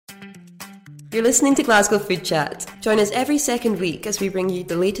You're listening to Glasgow Food Chat. Join us every second week as we bring you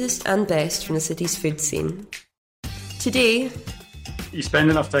the latest and best from the city's food scene. Today, you spend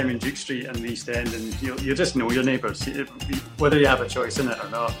enough time in Duke Street and the East End and you just know your neighbours, whether you have a choice in it or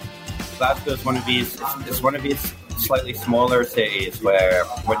not. Glasgow is one of these slightly smaller cities where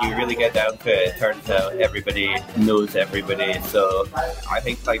when you really get down to it, it turns out everybody knows everybody. So I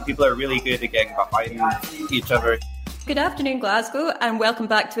think people are really good at getting behind each other. Good afternoon, Glasgow, and welcome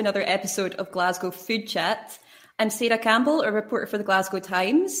back to another episode of Glasgow Food Chat. I'm Sarah Campbell, a reporter for the Glasgow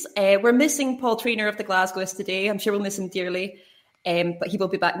Times. We're missing Paul Traynor of the Glasgowist today. I'm sure we'll miss him dearly, but he will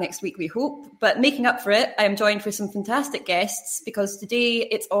be back next week, we hope. But making up for it, I am joined for some fantastic guests because today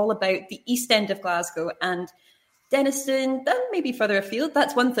it's all about the East End of Glasgow and Dennistoun, then maybe further afield.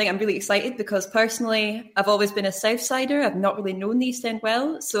 That's one thing I'm really excited because personally, I've always been a Southsider. I've not really known the East End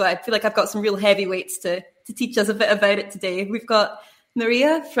well, so I feel like I've got some real heavyweights to teach us a bit about it today. We've got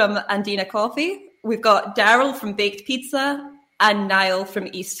Maria from Andina Coffee, we've got Daryl from Baked Pizza, and Niall from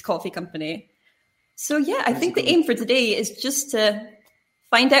East Coffee Company. So yeah, I think the aim for today is just to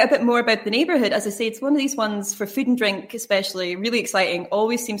find out a bit more about the neighbourhood. As I say, it's one of these ones for food and drink especially, really exciting,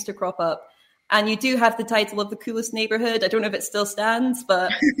 always seems to crop up. And you do have the title of the coolest neighbourhood. I don't know if it still stands,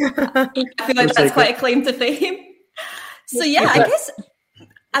 but I feel like that's quite a claim to fame. So yeah, I guess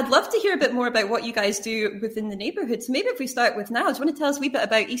I'd love to hear a bit more about what you guys do within the neighbourhood. So maybe if we start with Niall, do you want to tell us a wee bit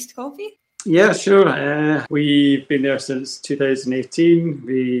about East Coffee? Yeah, sure. We've been there since 2018.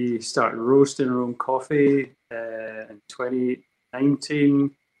 We started roasting our own coffee in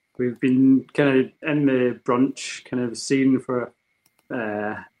 2019. We've been kind of in the brunch kind of scene for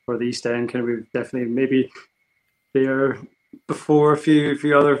the East End. Kind of, we've definitely maybe there before a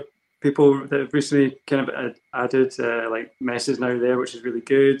few other people that have recently kind of added like Messes now there, which is really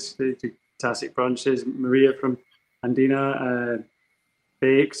good. They do fantastic brunches. Maria from Andina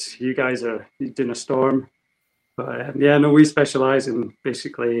baked. You guys are doing a storm. But we specialise in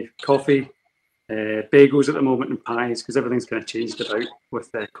basically coffee, bagels at the moment, and pies because everything's kind of changed about with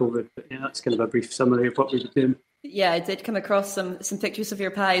COVID. But yeah, that's kind of a brief summary of what we've been doing. Yeah, I did come across some pictures of your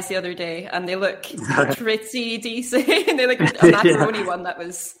pies the other day, and they look pretty decent. They look a macaroni one that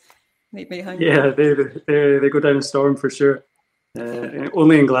was made me hungry. Yeah, they go down a storm for sure.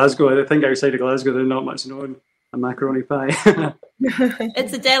 Only in Glasgow. I think outside of Glasgow, they're not much known. A macaroni pie.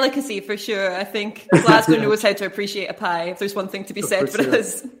 It's a delicacy for sure. I think Glasgow knows how to appreciate a pie. If there's one thing to be said for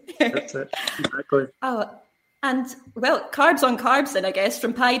us. That's it. Exactly. Oh, and well, carbs on carbs then, I guess,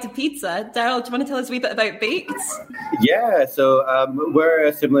 from pie to pizza. Daryl, do you want to tell us a wee bit about Baked? Yeah, so we're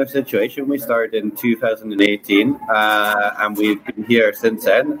a similar situation. We started in 2018 and we've been here since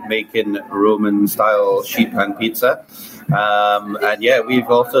then making Roman-style sheet pan pizza. And yeah, we've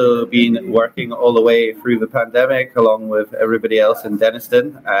also been working all the way through the pandemic along with everybody else in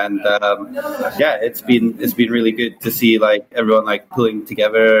Dennistoun. And yeah, it's been really good to see like everyone like pulling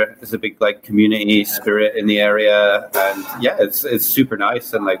together. There's a big like community spirit in the area, and yeah, it's super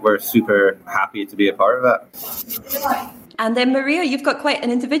nice, and like we're super happy to be a part of that. And then Maria, you've got quite an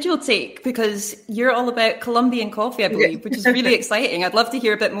individual take because you're all about Colombian coffee, I believe, which is really exciting. I'd love to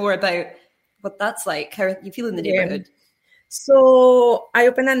hear a bit more about what that's like, how you feel in the neighborhood. So I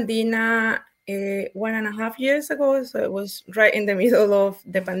opened Andina 1.5 years ago. So it was right in the middle of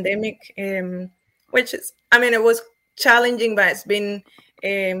the pandemic, which is, it was challenging, but it's been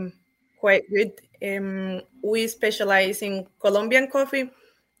quite good. We specialize in Colombian coffee.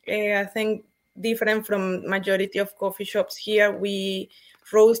 I think different from majority of coffee shops here, we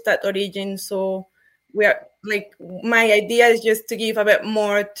roast at origin. So we are like, my idea is just to give a bit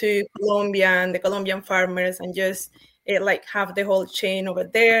more to Colombia and the Colombian farmers and just like have the whole chain over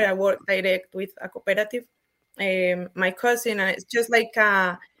there. I work direct with a cooperative, my cousin, and it's just like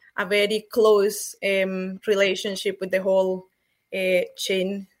a very close relationship with the whole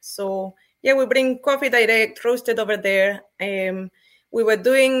chain. So yeah, we bring coffee direct, roasted over there. We were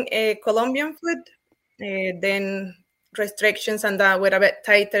doing Colombian food, then restrictions and that were a bit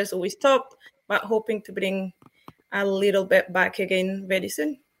tighter, so we stopped, but hoping to bring a little bit back again very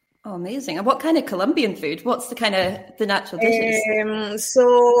soon. Oh, amazing. And what kind of Colombian food? What's the natural dishes?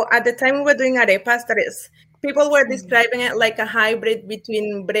 So at the time we were doing arepas, that is, people were describing it like a hybrid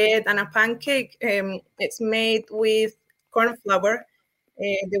between bread and a pancake. It's made with corn flour.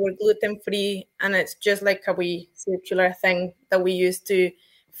 They were gluten-free, and it's just like a wee circular thing that we used to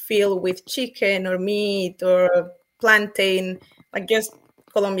fill with chicken or meat or plantain, like just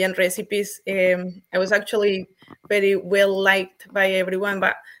Colombian recipes. It was actually very well liked by everyone,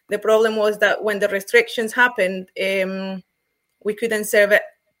 but the problem was that when the restrictions happened, we couldn't serve it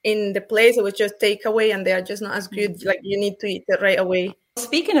in the place. It was just takeaway, and they are just not as good. Like you need to eat it right away.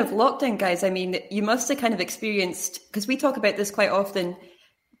 Speaking of lockdown, guys, I mean, you must have kind of experienced, because we talk about this quite often,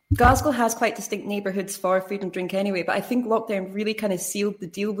 Glasgow has quite distinct neighbourhoods for food and drink anyway, but I think lockdown really kind of sealed the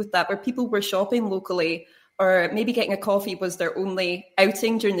deal with that, where people were shopping locally, or maybe getting a coffee was their only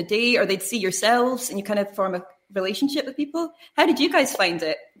outing during the day, or they'd see yourselves and you kind of form a relationship with people. How did you guys find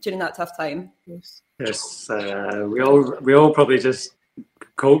it during that tough time? Yes, we all probably just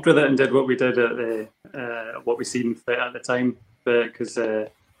coped with it and did what we did at what we seen fit at the time. Because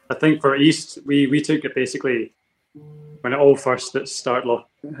I think for East, we took it basically when it all first started.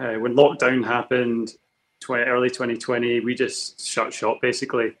 When lockdown happened, early 2020, we just shut shop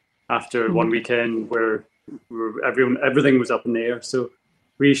basically after one weekend where everything was up in the air. So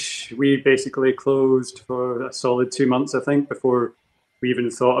we basically closed for a solid 2 months, I think, before we even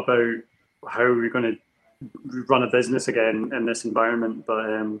thought about how we were going to run a business again in this environment.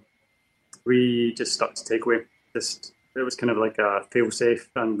 But we just stuck to takeaway. It was kind of like a fail-safe,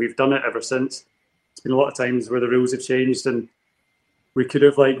 and we've done it ever since. It's been a lot of times where the rules have changed, and we could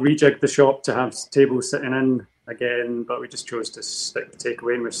have like rejigged the shop to have tables sitting in again, but we just chose to stick to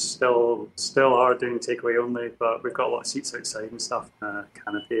takeaway, and we're still are doing takeaway only, but we've got a lot of seats outside and stuff,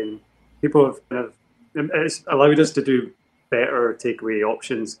 canopy, and people have kind of, it's allowed us to do better takeaway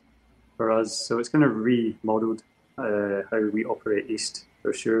options for us, so it's kind of remodeled how we operate East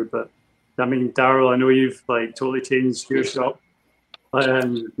for sure. But I mean, Daryl, I know you've like totally changed your shop.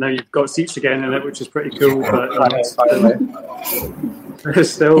 Now you've got seats again in it, which is pretty cool. But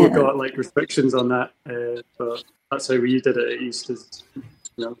still got like restrictions on that. But that's how we did it at East.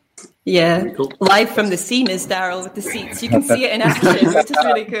 Yeah, cool. Live from the scene is Daryl with the seats. You can see it in action, which is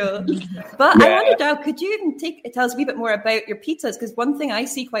really cool. But I wonder, Daryl, could you even tell us a wee bit more about your pizzas? Because one thing I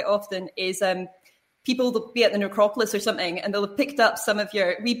see quite often is people will be at the Necropolis or something, and they'll have picked up some of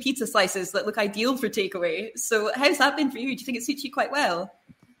your wee pizza slices that look ideal for takeaway. So how's that been for you? Do you think it suits you quite well?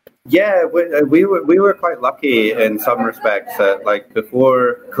 Yeah, we were quite lucky in some respects. Like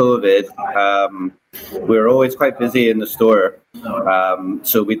before COVID, we were always quite busy in the store,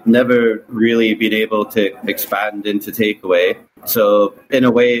 so we'd never really been able to expand into takeaway. So in a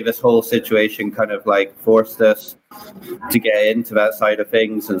way, this whole situation kind of like forced us to get into that side of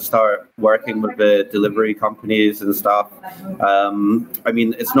things and start working with the delivery companies and stuff. I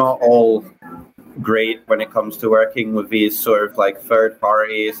mean, it's not all great when it comes to working with these sort of like third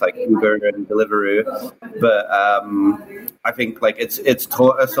parties like Uber and Deliveroo, but I think like it's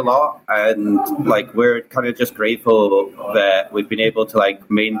taught us a lot, and like we're kind of just grateful that we've been able to like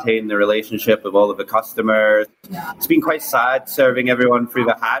maintain the relationship with all of the customers. It's been quite sad serving everyone through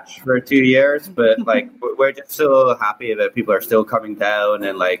the hatch for 2 years, but like we're just so happy that people are still coming down,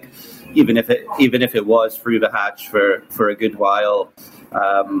 and like even if it was through the hatch for a good while,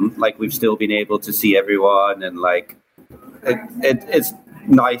 like we've still been able to see everyone, and like it's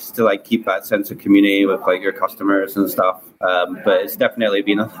nice to like keep that sense of community with like your customers and stuff. But it's definitely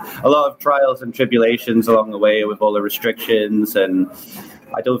been a lot of trials and tribulations along the way with all the restrictions, and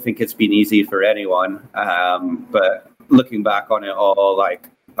I don't think it's been easy for anyone. But looking back on it all, like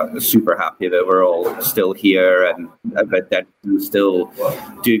super happy that we're all still here, and that Denniston's still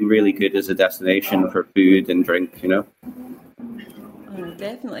doing really good as a destination for food and drink, you know.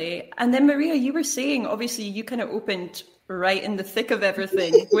 Definitely. And then Maria, you were saying, obviously you kind of opened right in the thick of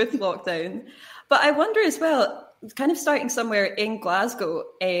everything with lockdown. But I wonder as well, kind of starting somewhere in Glasgow,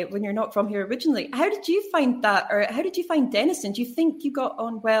 when you're not from here originally, how did you find that? Or how did you find Denniston? Do you think you got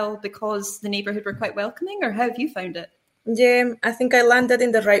on well because the neighbourhood were quite welcoming, or how have you found it? Yeah, I think I landed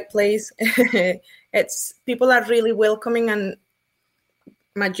in the right place. People are really welcoming, and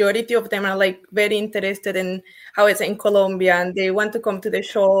majority of them are like very interested in how it's in Colombia, and they want to come to the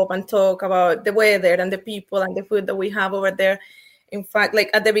shop and talk about the weather and the people and the food that we have over there. In fact, like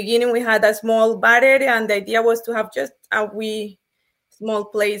at the beginning, we had a small bar area, and the idea was to have just a wee small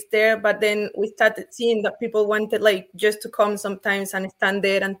place there. But then we started seeing that people wanted like just to come sometimes and stand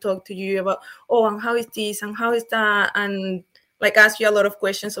there and talk to you about, oh, and how is this and how is that, and like ask you a lot of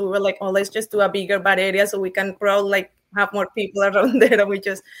questions. So we were like, oh, let's just do a bigger bar area so we can probably like have more people around there, and we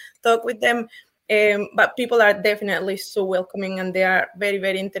just talk with them. But people are definitely so welcoming, and they are very,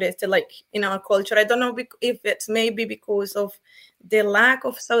 very interested like in our culture. I don't know if it's maybe because of the lack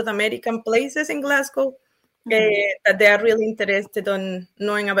of South American places in Glasgow, that they are really interested on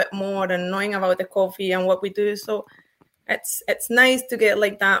knowing a bit more and knowing about the coffee and what we do. So it's nice to get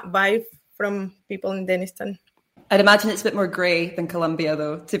like that vibe from people in Denniston. I'd imagine it's a bit more grey than Colombia,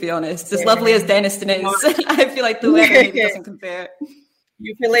 though, to be honest. As lovely as Denniston is, I feel like the weather maybe doesn't compare.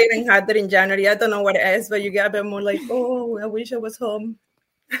 You feel even harder in January. I don't know what it is, but you get a bit more like, oh, I wish I was home.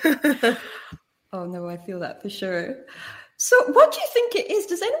 Oh no, I feel that for sure. So what do you think it is?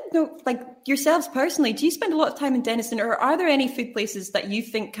 Does anyone know, like yourselves personally, do you spend a lot of time in Dennistoun, or are there any food places that you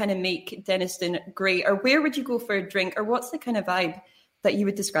think kind of make Dennistoun great? Or where would you go for a drink? Or what's the kind of vibe that you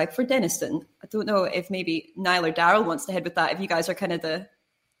would describe for Dennistoun? I don't know if maybe Niall or Daryl wants to head with that, if you guys are kind of the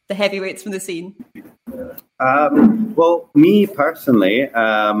heavyweights from the scene. Well, me personally,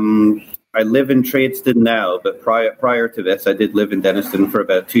 I live in Tradeston now, but prior to this, I did live in Dennistoun for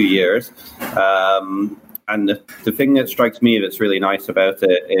about 2 years. And the thing that strikes me that's really nice about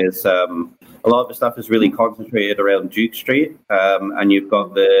it is a lot of the stuff is really concentrated around Duke Street, and you've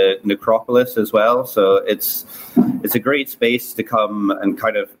got the necropolis as well. So it's a great space to come and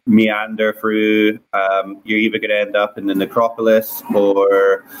kind of meander through. You're either going to end up in the necropolis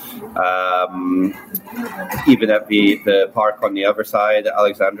or even at the park on the other side,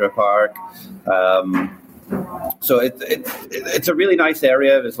 Alexandra Park. So it's a really nice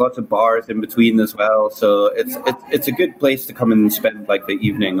area. There's lots of bars in between as well. So it's a good place to come and spend like the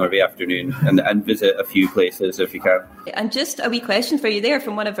evening or the afternoon and visit a few places if you can. And just a wee question for you there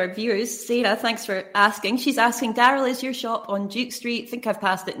from one of our viewers, Sarah, thanks for asking. She's asking, Daryl, is your shop on Duke Street? Think I've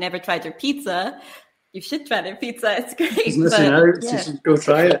passed it, never tried your pizza. You should try their pizza. It's great. It's missing out. Yeah. You should go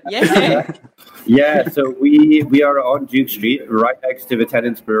try it. Yeah. Yeah, so we are on Duke Street, right next to the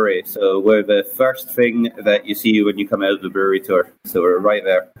Tennent's Brewery. So we're the first thing that you see when you come out of the brewery tour. So we're right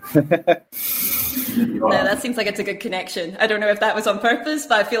there. No, that seems like it's a good connection. I don't know if that was on purpose,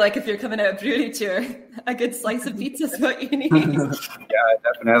 but I feel like if you're coming out of brewery tour, a good slice of pizza is what you need. Yeah,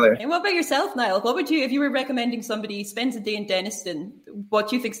 definitely. And what about yourself, Niall? What would you, if you were recommending somebody spends a day in Dennistoun, what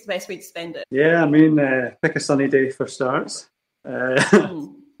do you think is the best way to spend it? Yeah, I mean, pick a sunny day for starts.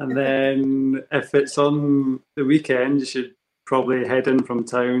 And then if it's on the weekend, you should probably head in from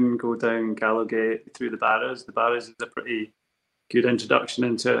town, go down Gallowgate through the Barras. The Barras is a pretty good introduction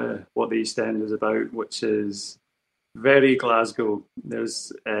into what the East End is about, which is very Glasgow.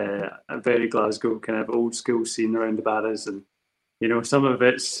 There's a very Glasgow kind of old school scene around the Barras, and you know, some of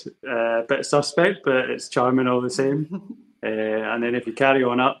it's a bit suspect, but it's charming all the same. And then if you carry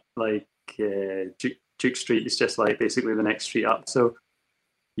on up, like Duke Street is just like basically the next street up. So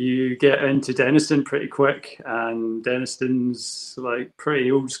you get into Dennistoun pretty quick, and Dennistoun's like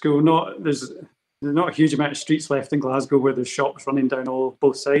pretty old school. There's not a huge amount of streets left in Glasgow where there's shops running down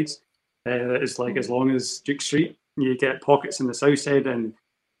both sides. It's like as long as Duke Street. You get pockets in the south side, and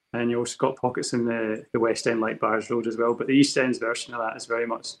you also got pockets in the west end, like Barrs Road as well. But the East End's version of that is very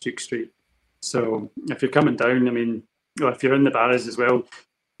much Duke Street. So if you're coming down, I mean, if you're in the Barras as well, you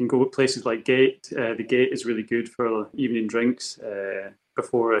can go to places like Gate. The Gate is really good for evening drinks.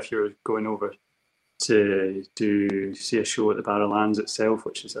 Before, if you're going over to see a show at the Barrowlands itself,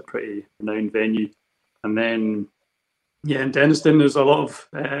 which is a pretty renowned venue. And then, yeah, in Dennistoun, there's a lot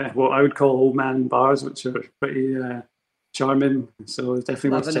of what I would call old man bars, which are pretty charming. So definitely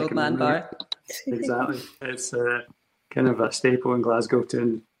Love worth checking an old man them bar. out. Exactly. It's kind of a staple in Glasgow too.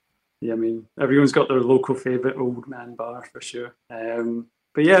 And, yeah, I mean, everyone's got their local favourite old man bar for sure.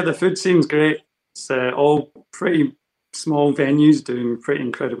 But yeah, the food scene's great. It's all pretty small venues doing pretty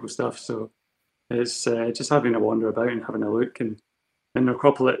incredible stuff. So it's just having a wander about and having a look. And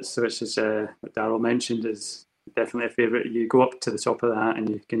Necropolis, which is what Daryl mentioned, is definitely a favourite. You go up to the top of that and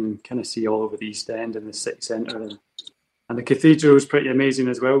you can kind of see all over the East End and the city centre. And the cathedral is pretty amazing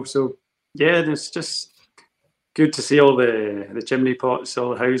as well. So yeah, it's just good to see all the chimney pots, all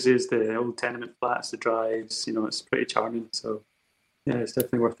the houses, the old tenement flats, the drives. You know, it's pretty charming. So yeah, it's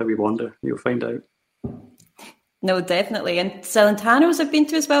definitely worth a wee wander. You'll find out. No, definitely. And Celentanos I've been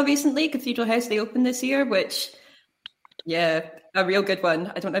to as well recently. Cathedral House, they opened this year, which, yeah, a real good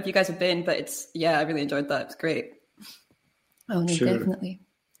one. I don't know if you guys have been, but I really enjoyed that. It's great. Oh, no, sure. Definitely.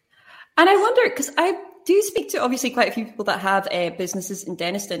 And I wonder, because I do speak to obviously quite a few people that have businesses in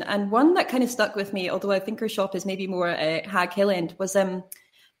Dennistoun, and one that kind of stuck with me, although I think her shop is maybe more Hag Hill End, was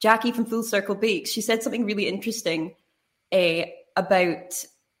Jackie from Full Circle Bakes. She said something really interesting about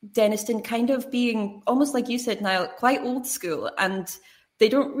Dennistoun kind of being, almost like you said, Niall, quite old school, and they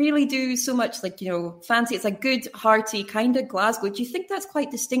don't really do so much like, you know, fancy. It's like good, hearty kind of Glasgow. Do you think that's quite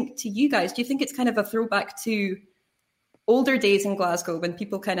distinct to you guys? Do you think it's kind of a throwback to older days in Glasgow when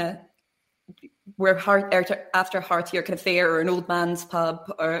people kind of were after heartier kind of fair or an old man's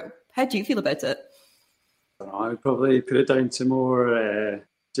pub? Or how do you feel about it? I would probably put it down to more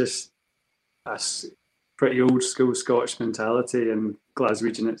just a pretty old school Scottish mentality, and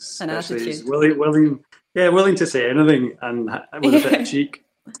Glaswegian especially is willing to say anything and with a bit of cheek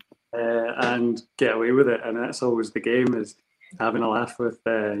and get away with it. And that's always the game, is having a laugh with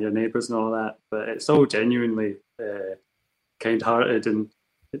your neighbours and all that. But it's all genuinely kind-hearted, and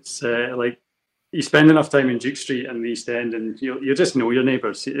it's like you spend enough time in Duke Street and the East End, and you'll just know your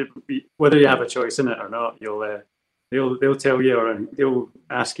neighbours. Whether you have a choice in it or not, they'll tell you, or they'll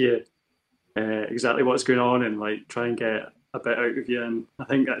ask you exactly what's going on, and like try and get a bit out of you. And I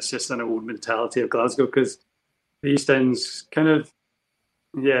think that's just an old mentality of Glasgow, because the East End's kind of,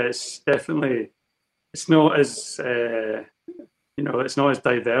 it's definitely, it's not as it's not as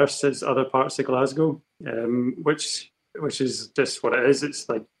diverse as other parts of Glasgow, which is just what it is. It's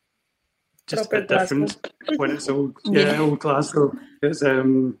like just proper a bit different when it's old Glasgow. It's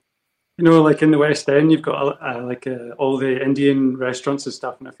like in the West End, you've got all the Indian restaurants and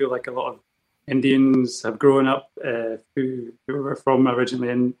stuff, and I feel like a lot of Indians have grown up who were from originally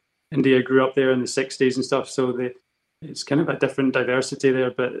in India, grew up there in the 60s and stuff. So it's kind of a different diversity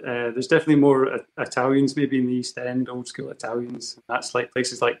there, but there's definitely more Italians maybe in the East End, old school Italians. That's like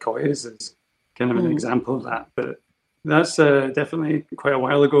places like Coyes is kind of an example of that. But that's definitely quite a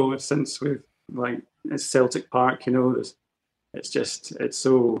while ago since we've it's Celtic Park, it's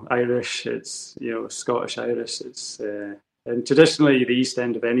so Irish, it's Scottish Irish, it's and traditionally the East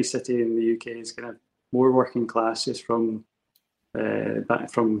End of any city in the UK is kind of more working class, just from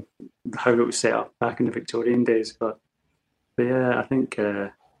back from how it was set up back in the Victorian days. But yeah, I think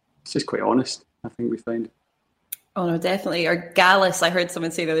it's just quite honest, I think we find. Oh no, definitely. Or gallus, I heard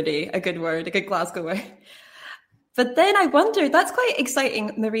someone say the other day, a good word, a good Glasgow word. But then I wonder, that's quite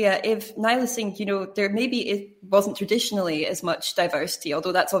exciting, Maria, if Niall is saying, there maybe it wasn't traditionally as much diversity,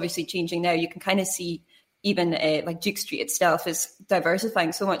 although that's obviously changing now. You can kind of see even like Duke Street itself is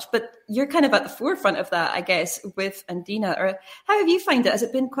diversifying so much, but you're kind of at the forefront of that, I guess, with Andina. Or how have you found it? Has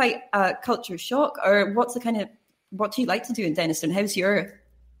it been quite a culture shock, or what do you like to do in Dennistoun? How's your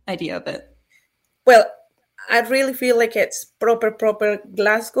idea of it? Well, I really feel like it's proper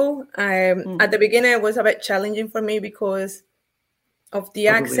Glasgow. At the beginning, it was a bit challenging for me because of the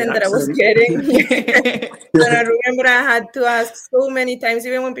accent that I was getting. And I remember I had to ask so many times,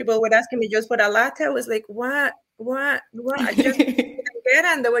 even when people were asking me just for a latte, I was like, what? I just didn't get it,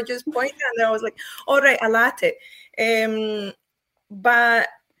 and they were just pointing, and I was like, all right, a latte. But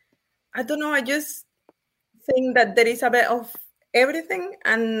I don't know, I just think that there is a bit of everything,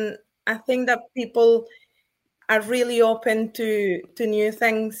 and I think that people are really open to new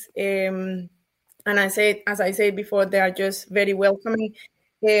things. And as I said before, they are just very welcoming.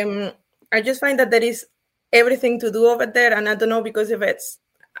 I just find that there is everything to do over there, and I don't know, because if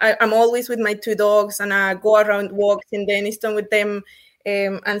I'm always with my two dogs, and I go around walks in Dennistoun with them.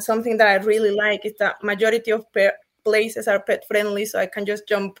 And something that I really like is that majority of places are pet friendly, so I can just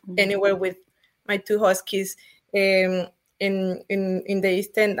jump anywhere with my two huskies in the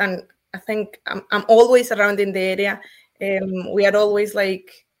East End. And I think I'm always around in the area. We are always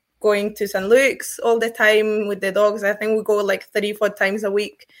like going to St. Luke's all the time with the dogs. I think we go like 3-4 times a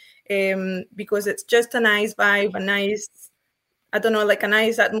week, because it's just a nice vibe, a nice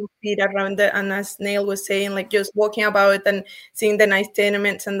atmosphere around it. And as Neil was saying, like just walking about and seeing the nice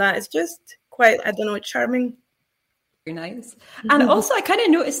tenements and that, it's just quite, charming. Very nice. And also I kind of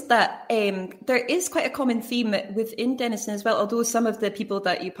noticed that there is quite a common theme within Dennistoun as well, although some of the people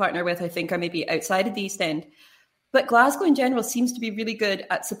that you partner with, I think, are maybe outside of the East End. But Glasgow in general seems to be really good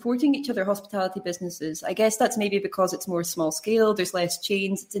at supporting each other hospitality businesses. I guess that's maybe because it's more small scale, there's less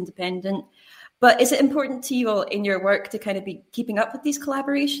chains, it's independent. But is it important to you all in your work to kind of be keeping up with these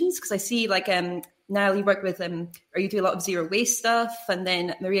collaborations? Because I see like Niall, you work with or you do a lot of zero waste stuff. And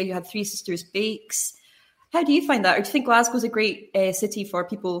then Maria, you have Three Sisters Bakes. How do you find that? Or do you think Glasgow's a great city for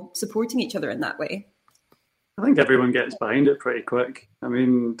people supporting each other in that way? I think everyone gets behind it pretty quick. I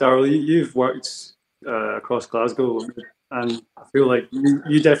mean, Darryl, you've worked across Glasgow, and I feel like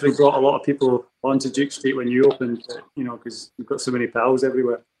you definitely brought a lot of people onto Duke Street when you opened, because you've got so many pals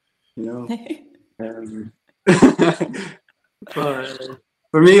everywhere, But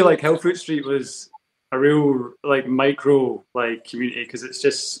for me, like Hillfoot Street was a real like micro like community, because it's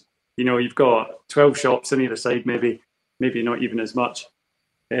just, you've got 12 shops on either side, maybe not even as much.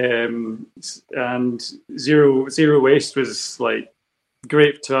 And zero waste was like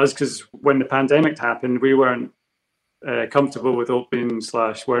great to us, because when the pandemic happened, we weren't comfortable with opening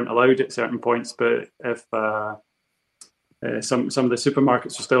 / weren't allowed at certain points. But if some of the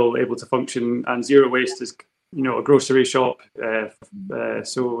supermarkets were still able to function, and Zero Waste is a grocery shop,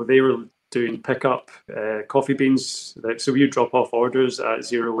 so they were doing pickup coffee beans. So we would drop off orders at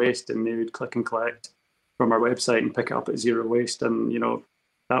Zero Waste, and they would click and collect from our website and pick it up at Zero Waste. And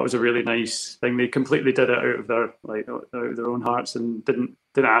that was a really nice thing. They completely did it out of their own hearts, and didn't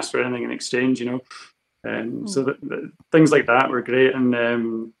ask for anything in exchange. So things like that were great.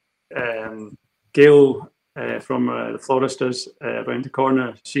 And Gail from the floristers around the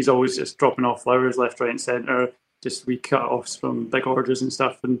corner. She's always just dropping off flowers left, right, and centre. Just we cut-offs from big orders and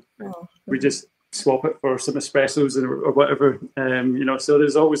stuff, and we just swap it for some espressos or whatever. So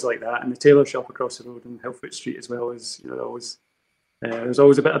there's always like that. And the tailor shop across the road on Hillfoot Street as well is, always there's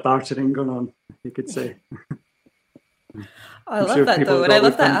always a bit of bartering going on, you could say. I love that though, and I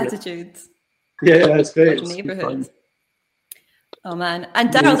love that attitude. Yeah, it's great. It's neighbourhood. Oh man, and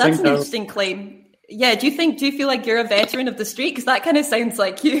Daryl, that's an interesting claim. Yeah, do you feel like you're a veteran of the street? Because that kind of sounds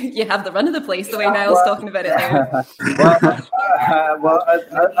like you have the run of the place the way Niall's talking about it there.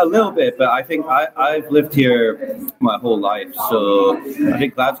 A little bit, but I think I've lived here my whole life, so I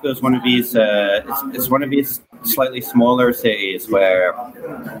think Glasgow is one of these. It's one of these slightly smaller cities where,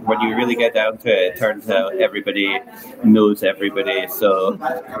 when you really get down to it, it turns out everybody knows everybody. So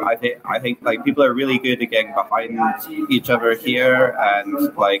I think like people are really good at getting behind each other here,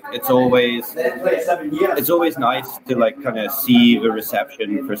 and like it's always nice to like kind of see the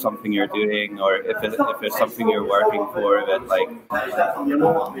reception for something you're doing, or if there's something you're working for, that like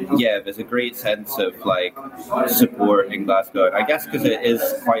there's a great sense of like support in Glasgow. I guess because it is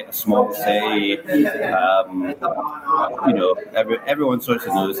quite a small city, everyone sort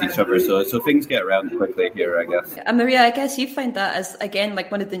of knows each other, so things get around quickly here, I guess. And Maria, I guess you find that as, again,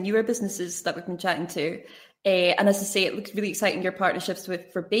 like one of the newer businesses that we've been chatting to. And as I say, it looks really exciting, your partnerships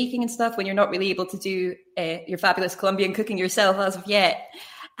for baking and stuff, when you're not really able to do your fabulous Colombian cooking yourself as of yet.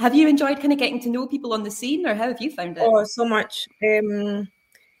 Have you enjoyed kind of getting to know people on the scene, or how have you found it? Oh, so much.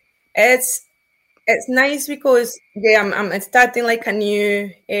 It's nice because I'm starting like a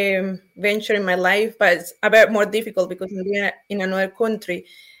new venture in my life, but it's a bit more difficult because I'm in another country.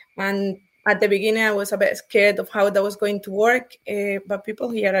 And at the beginning, I was a bit scared of how that was going to work, but people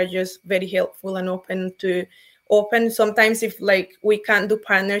here are just very helpful and open. Sometimes if like we can't do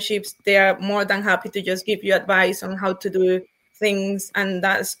partnerships, they are more than happy to just give you advice on how to do things. And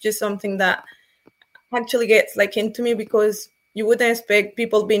that's just something that actually gets like into me, because you wouldn't expect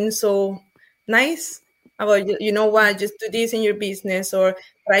people being so nice about, just do this in your business or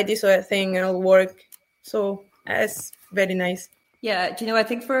try this other thing and it'll work. So that's very nice. Yeah, I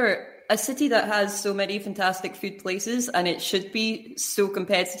think for a city that has so many fantastic food places, and it should be so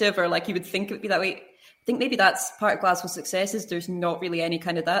competitive, or like you would think it would be that way, I think maybe that's part of Glasgow's success, is there's not really any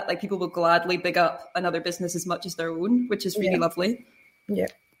kind of that. Like people will gladly big up another business as much as their own, which is really lovely. Yeah.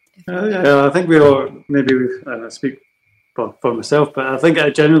 I think we all, maybe we speak for myself, but I think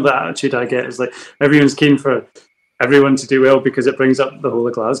generally the attitude I get is like everyone's keen for everyone to do well because it brings up the whole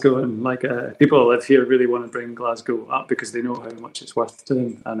of Glasgow, and like people that live here really want to bring Glasgow up because they know how much it's worth to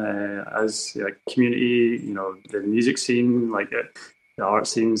them. And as like community, the music scene, like the art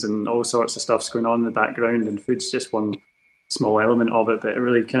scenes and all sorts of stuff's going on in the background, and food's just one small element of it, but it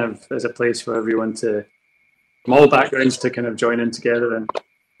really kind of is a place for everyone from all backgrounds to kind of join in together and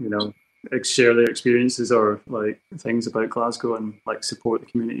share their experiences or like things about Glasgow and like support the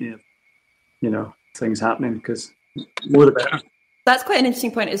community of things happening, because more the better. That's quite an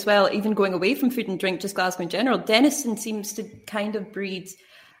interesting point as well, even going away from food and drink, just Glasgow in general. Dennistoun seems to kind of breed,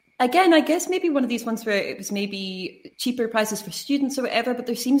 again, I guess maybe one of these ones where it was maybe cheaper prices for students or whatever, but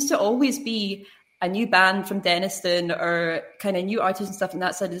there seems to always be a new band from Dennistoun or kind of new artists and stuff on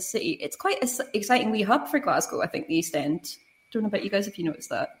that side of the city. It's quite an exciting wee hub for Glasgow, I think, the East End. Don't know about you guys if you noticed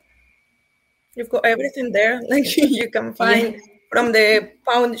that. You've got everything there. Like you can find from the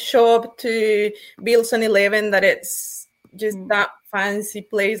pound shop to Bills on 11, that it's just that fancy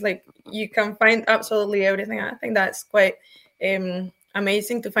place. Like you can find absolutely everything. I think that's quite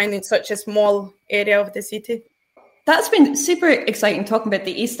amazing to find in such a small area of the city. That's been super exciting talking about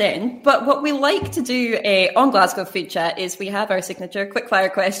the East End. But what we like to do on Glasgow Food Chat is we have our signature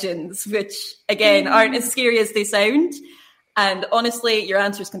quickfire questions, which again aren't as scary as they sound. And honestly, your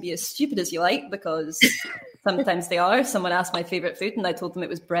answers can be as stupid as you like, because sometimes they are. Someone asked my favourite food and I told them it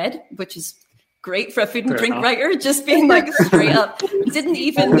was bread, which is great for a food and drink writer, just being like straight up. He didn't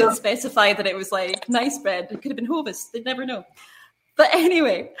even specify that it was like nice bread. It could have been Hovis. They'd never know. But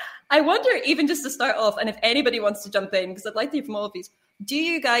anyway, I wonder, even just to start off, and if anybody wants to jump in, because I'd like to hear from all of these, do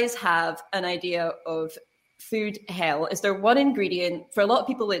you guys have an idea of food hell? Is there one ingredient? For a lot of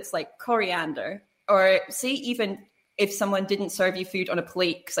people, it's like coriander, or say even if someone didn't serve you food on a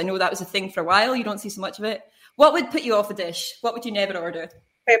plate, because I know that was a thing for a while, you don't see so much of it. What would put you off a dish? What would you never order?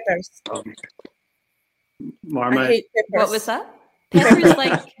 Peppers. Marmite. I hate peppers. What was that? Peppers,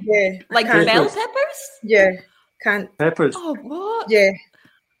 like like bell peppers? Yeah, can't. Peppers. Oh, what? Yeah.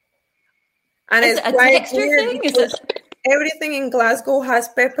 And is it's it a texture thing? Is it? Everything in Glasgow has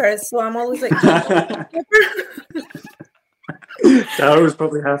peppers, so I'm always like, That was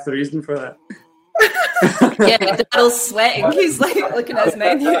probably half the reason for that. Yeah, Daryl's sweating. He's like looking at his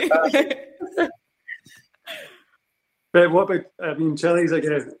menu. But what about, chilies, I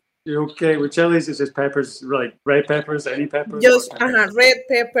guess, you're okay with chilies? Is just peppers, like red peppers, any peppers? Just red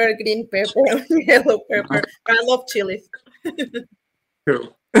pepper, green pepper, yellow pepper. I love chilies.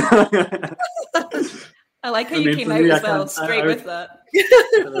 Cool. I like how you came out as well, straight with that.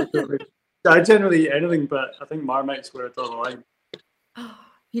 I generally eat anything, but I think Marmite's where I draw the line.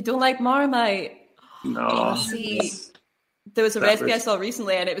 You don't like Marmite? No. See, there was a recipe I saw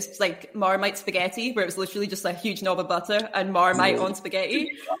recently, and it was like Marmite spaghetti, where it was literally just a huge knob of butter and Marmite on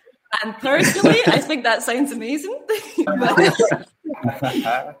spaghetti. And personally, I think that sounds amazing. But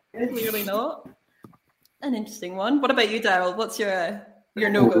clearly not. An interesting one. What about you, Daryl? What's your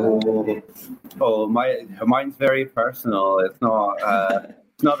no-go? Mine's very personal. It's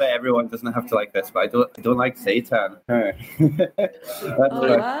not that everyone doesn't have to like this, but I don't like seitan.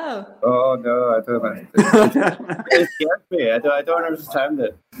 Wow. Oh no, I don't like it. It scares me. I don't understand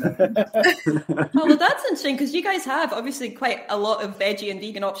it. Oh, well, that's interesting because you guys have obviously quite a lot of veggie and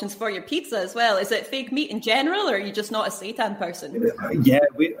vegan options for your pizza as well. Is it fake meat in general, or are you just not a seitan person? Yeah,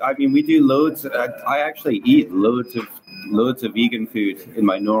 we do loads. I actually eat loads of vegan food in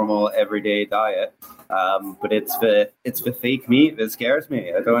my normal everyday diet. But it's the fake meat that scares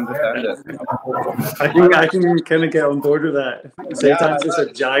me. I don't understand it. I can kind of get on board with that. Seitan's just a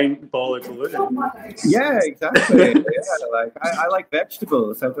giant ball of gluten. Yeah, exactly. Like I like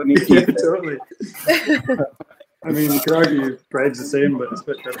vegetables. I don't need to eat it. Totally. You could argue bread's the same, but it's a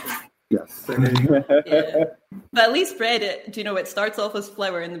bit different. Yes. Yeah. But at least bread, it starts off as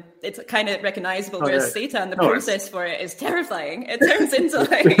flour and it's kind of recognizable, whereas seitan, the process for it is terrifying. It turns into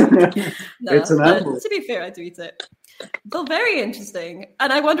like... It's an apple. To be fair, I do eat it. Well, very interesting.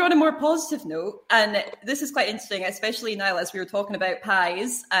 And I wonder on a more positive note, and this is quite interesting, especially now as we were talking about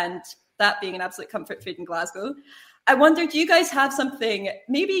pies and that being an absolute comfort food in Glasgow. I wonder, do you guys have something,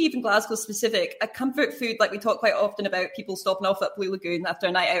 maybe even Glasgow specific, a comfort food like we talk quite often about people stopping off at Blue Lagoon after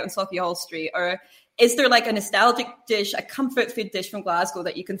a night out on Sauchiehall Street? Or is there like a nostalgic dish, a comfort food dish from Glasgow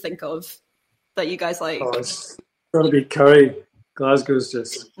that you can think of that you guys like? Oh, it's got to be curry. Glasgow's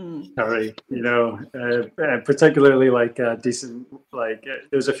just curry, particularly like a decent,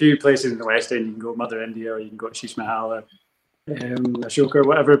 there's a few places in the West End you can go, Mother India, or you can go to Sheesh Mahal or Ashoka or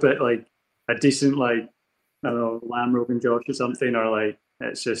whatever, but like a decent, I don't know, lamb Rogan Josh or something, or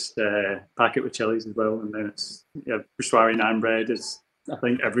it's just a packet with chilies as well, and then it's Peshwari naan bread. I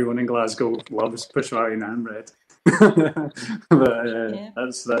think everyone in Glasgow loves Peshwari naan bread. But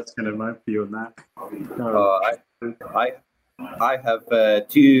that's kind of my view on that. I have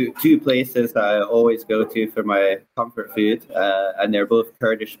two places that I always go to for my comfort food, and they're both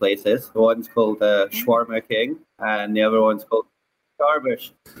Kurdish places. One's called Shawarma King, and the other one's called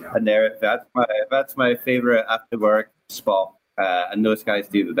Tarbush, and that's my favorite after work spot. And those guys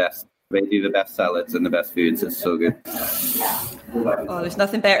do the best. They do the best salads and the best foods. It's so good. Oh, there's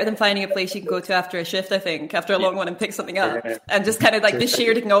nothing better than finding a place you can go to after a shift, I think, after a long one, and pick something up. And just kind of like the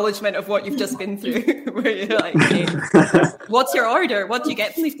shared acknowledgement of what you've just been through, where you're like, hey, what's your order? What do you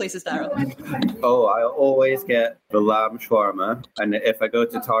get from these places, Daryl? Oh, I always get the lamb shawarma. And if I go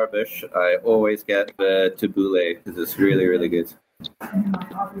to Tarbush, I always get the tabbouleh, because it's really, really good. And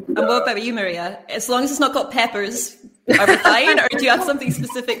what about you, Maria? As long as it's not got peppers, are we fine? Or do you have something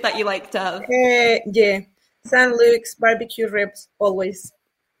specific that you like to have? Yeah. St. Luke's barbecue ribs, always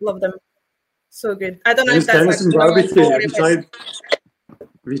love them. So good. I don't know if that's Denison barbecue. Have you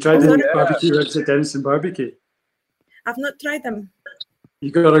tried the barbecue ribs at Denison Barbecue? I've not tried them.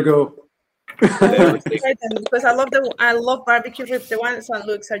 You gotta go. Because I love barbecue ribs. The ones at St.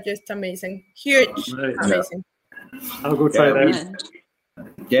 Luke's are just amazing. Huge, amazing. I'll go try that.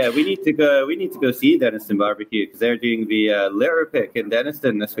 Yeah, we need to go see Denison Barbecue because they're doing the litter pick in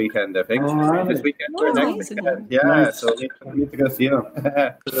Denison this weekend, I think. This weekend or next weekend. Yeah, nice. So we need to go see them.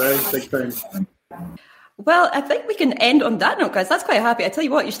 Big time. Well, I think we can end on that note, guys. That's quite happy. I tell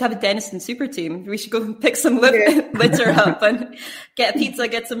you what, you should have a Denison super team. We should go and pick some litter up and get a pizza,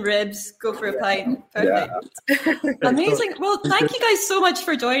 get some ribs, go for a pint. Perfect. Yeah. Amazing. Well, thank you guys so much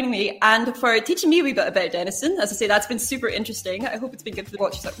for joining me and for teaching me a wee bit about Denison. As I say, that's been super interesting. I hope it's been good for the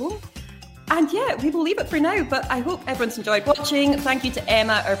watchers at home. And yeah, we will leave it for now, but I hope everyone's enjoyed watching. Thank you to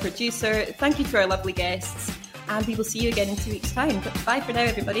Emma, our producer. Thank you to our lovely guests. And we will see you again in 2 weeks' time. But bye for now,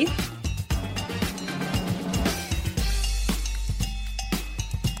 everybody.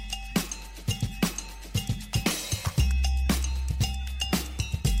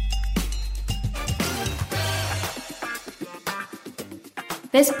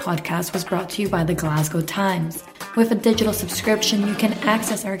 This podcast was brought to you by the Glasgow Times. With a digital subscription, you can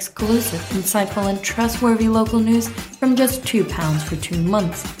access our exclusive, insightful and trustworthy local news from just £2 for 2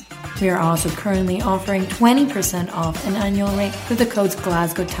 months. We are also currently offering 20% off an annual rate with the codes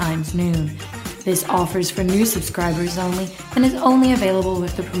Glasgow Times Noon. This offer is for new subscribers only and is only available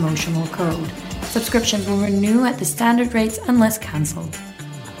with the promotional code. Subscriptions will renew at the standard rates unless cancelled.